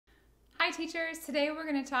Hi teachers, today we're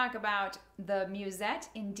going to talk about the Musette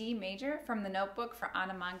in D major from the notebook for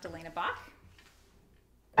Anna Magdalena Bach.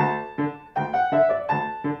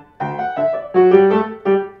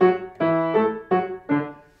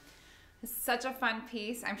 It's such a fun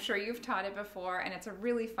piece. I'm sure you've taught it before and it's a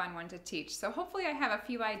really fun one to teach. So hopefully I have a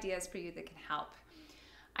few ideas for you that can help.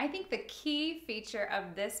 I think the key feature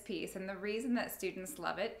of this piece and the reason that students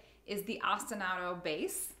love it is the ostinato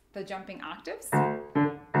bass, the jumping octaves.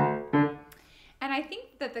 And I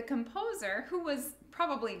think that the composer, who was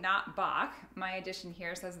probably not Bach, my edition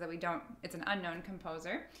here says that it's an unknown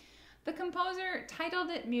composer. The composer titled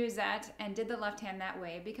it Musette and did the left hand that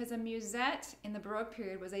way because a musette in the Baroque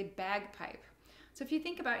period was a bagpipe. So if you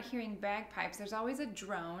think about hearing bagpipes, there's always a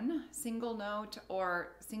drone, single note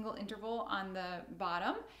or single interval on the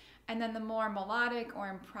bottom, and then the more melodic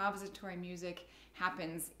or improvisatory music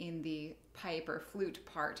happens in the pipe or flute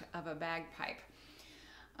part of a bagpipe.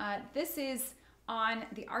 This is on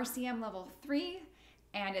the RCM level 3,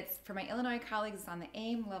 and it's for my Illinois colleagues, it's on the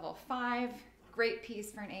AIM level 5. Great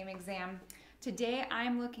piece for an AIM exam. Today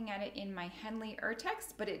I'm looking at it in my Henley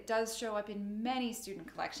Urtext, but it does show up in many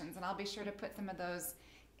student collections, and I'll be sure to put some of those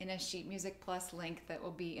in a Sheet Music Plus link that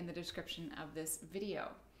will be in the description of this video.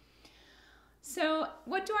 So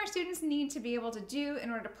what do our students need to be able to do in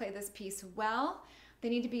order to play this piece well? They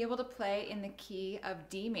need to be able to play in the key of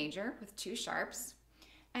D major with 2 sharps.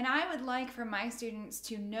 And I would like for my students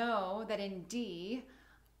to know that in D,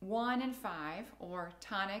 1 and 5, or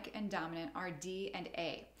tonic and dominant, are D and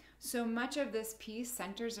A. So much of this piece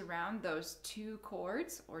centers around those 2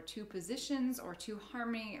 chords, or 2 positions, or 2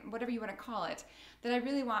 harmony, whatever you want to call it, that I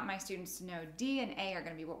really want my students to know D and A are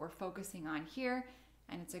going to be what we're focusing on here,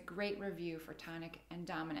 and it's a great review for tonic and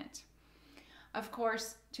dominant. Of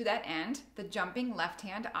course, to that end, the jumping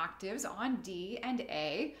left-hand octaves on D and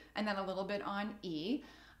A, and then a little bit on E,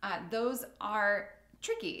 those are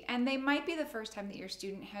tricky, and they might be the first time that your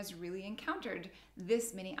student has really encountered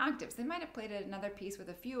this many octaves. They might have played another piece with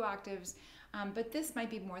a few octaves, but this might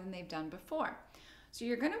be more than they've done before. So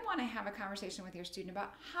you're going to want to have a conversation with your student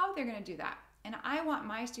about how they're going to do that. And I want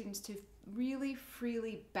my students to really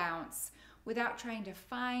freely bounce without trying to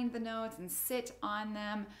find the notes and sit on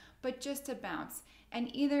them, but just to bounce. And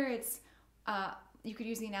either it's, you could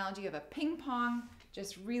use the analogy of a ping pong,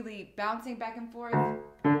 just really bouncing back and forth,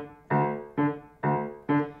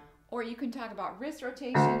 or you can talk about wrist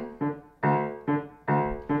rotation.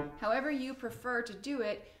 However you prefer to do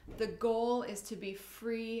it, the goal is to be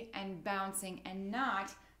free and bouncing and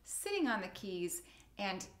not sitting on the keys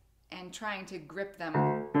and trying to grip them,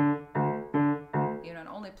 and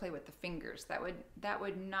only play with the fingers. That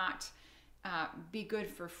would not be good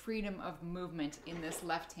for freedom of movement in this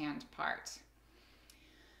left-hand part.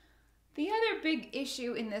 The other big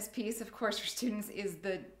issue in this piece, of course, for students is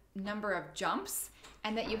the number of jumps,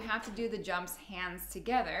 and that you have to do the jumps hands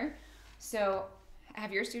together. So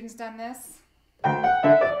have your students done this?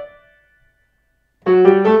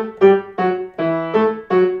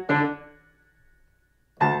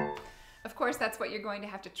 Of course, that's what you're going to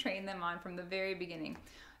have to train them on from the very beginning.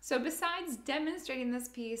 So besides demonstrating this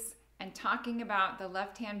piece and talking about the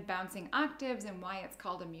left-hand bouncing octaves and why it's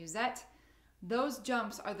called a musette, those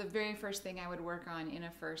jumps are the very first thing I would work on in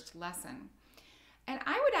a first lesson. And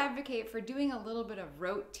I would advocate for doing a little bit of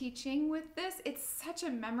rote teaching with this. It's such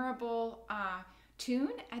a memorable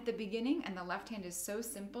tune at the beginning, and the left hand is so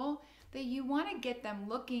simple that you want to get them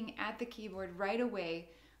looking at the keyboard right away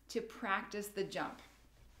to practice the jump.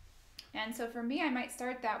 And so for me, I might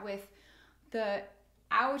start that with the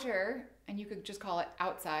outer, and you could just call it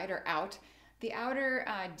outside or out, the outer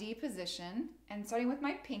D position, and starting with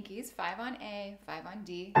my pinkies, 5 on A, 5 on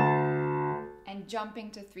D, and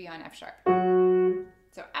jumping to 3 on F sharp.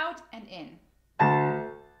 So out and in.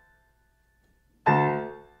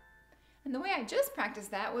 And the way I just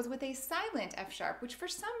practiced that was with a silent F sharp, which for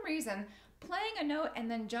some reason, playing a note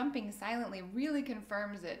and then jumping silently really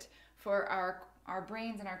confirms it for our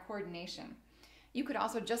brains and our coordination. You could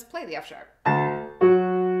also just play the F sharp.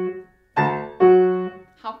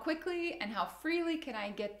 How quickly and how freely can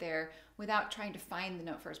I get there without trying to find the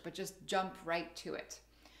note first, but just jump right to it?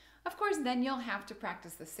 Of course, then you'll have to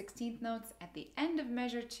practice the 16th notes at the end of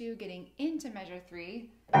measure 2, getting into measure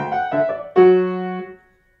 3,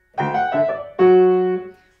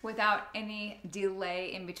 without any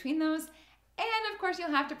delay in between those. And of course,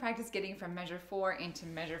 you'll have to practice getting from measure 4 into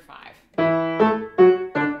measure 5.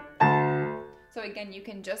 So again, you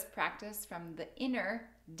can just practice from the inner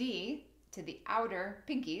D to the outer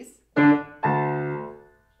pinkies.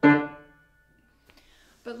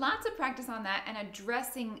 But lots of practice on that and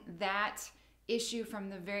addressing that issue from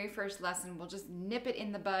the very first lesson. We'll just nip it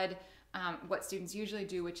in the bud what students usually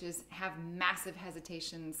do, which is have massive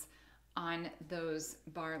hesitations on those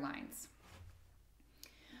bar lines.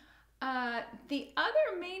 The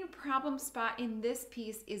other main problem spot in this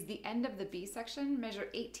piece is the end of the B section, measure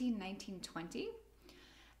 18, 19, 20.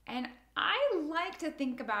 And I like to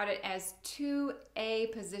think about it as 2 A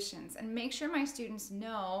positions and make sure my students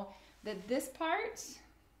know that this part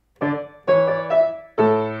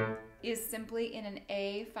is simply in an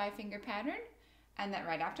A 5-finger pattern, and that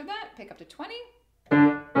right after that, pick up to 20,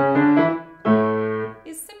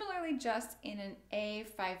 is similarly just in an A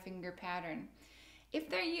 5-finger pattern. If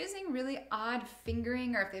they're using really odd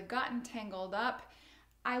fingering or if they've gotten tangled up,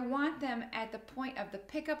 I want them at the point of the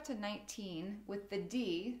pickup to 19 with the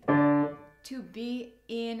D to be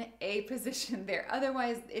in a position there.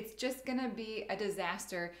 Otherwise, it's just gonna be a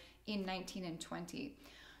disaster in 19 and 20.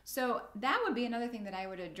 So that would be another thing that I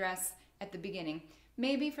would address at the beginning.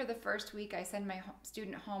 Maybe for the first week, I send my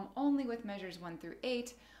student home only with measures 1 through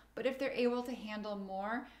 8, but if they're able to handle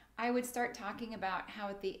more, I would start talking about how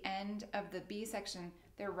at the end of the B section,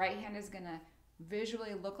 their right hand is gonna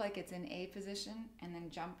visually look like it's in A position and then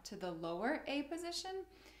jump to the lower A position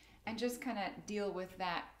and just kind of deal with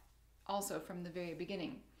that also from the very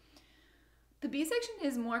beginning. The B section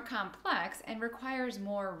is more complex and requires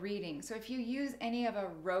more reading. So if you use any of a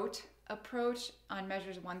rote approach on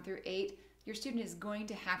measures 1 through 8, your student is going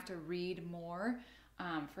to have to read more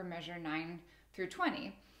for measure 9 through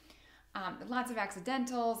 20. Lots of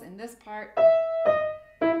accidentals in this part.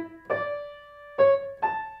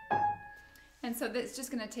 And so it's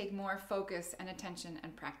just going to take more focus and attention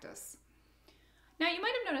and practice. Now you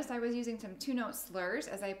might have noticed I was using some 2-note slurs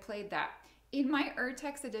as I played that. In my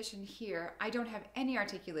text edition here, I don't have any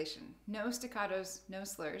articulation, no staccatos, no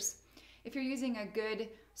slurs. If you're using a good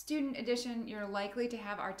student edition, you're likely to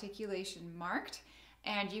have articulation marked,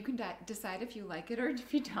 and you can decide if you like it or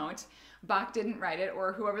if you don't. Bach didn't write it,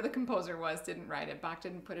 or whoever the composer was didn't write it. Bach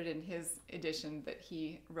didn't put it in his edition that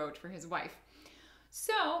he wrote for his wife.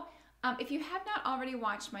 So if you have not already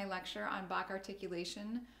watched my lecture on Bach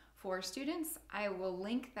articulation for students, I will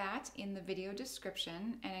link that in the video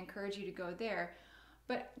description and encourage you to go there.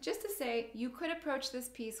 But just to say, you could approach this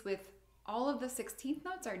piece with all of the 16th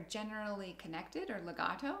notes are generally connected or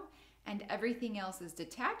legato, and everything else is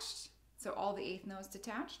detached, so all the 8th notes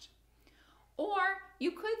detached. Or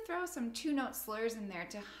you could throw some 2-note slurs in there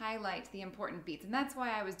to highlight the important beats, and that's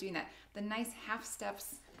why I was doing that. The nice half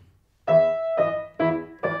steps. I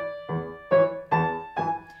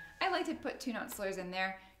like to put 2-note slurs in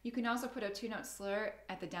there. You can also put a 2-note slur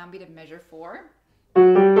at the downbeat of measure 4.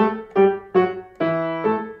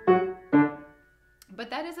 But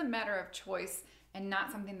that is a matter of choice and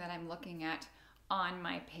not something that I'm looking at on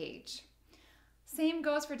my page. Same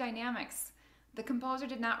goes for dynamics. The composer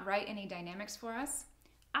did not write any dynamics for us.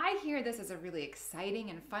 I hear this as a really exciting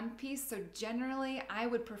and fun piece, so generally I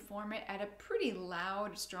would perform it at a pretty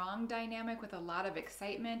loud, strong dynamic with a lot of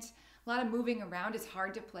excitement. A lot of moving around. Is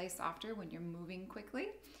hard to play softer when you're moving quickly.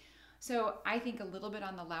 So I think a little bit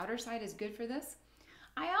on the louder side is good for this.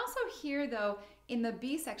 I also hear though in the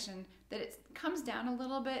B section that it comes down a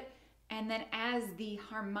little bit, and then as the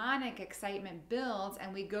harmonic excitement builds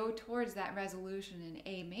and we go towards that resolution in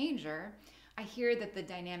A major, I hear that the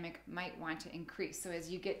dynamic might want to increase. So as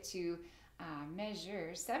you get to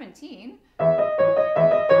measure 17,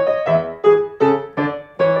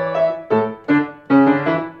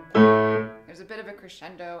 there's a bit of a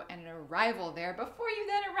crescendo and an arrival there before you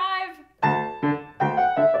then arrive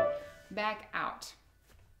back out.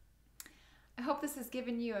 I hope this has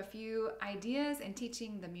given you a few ideas in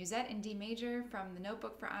teaching the Musette in D major from the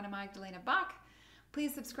notebook for Anna Magdalena Bach.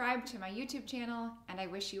 Please subscribe to my YouTube channel, and I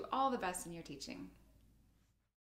wish you all the best in your teaching.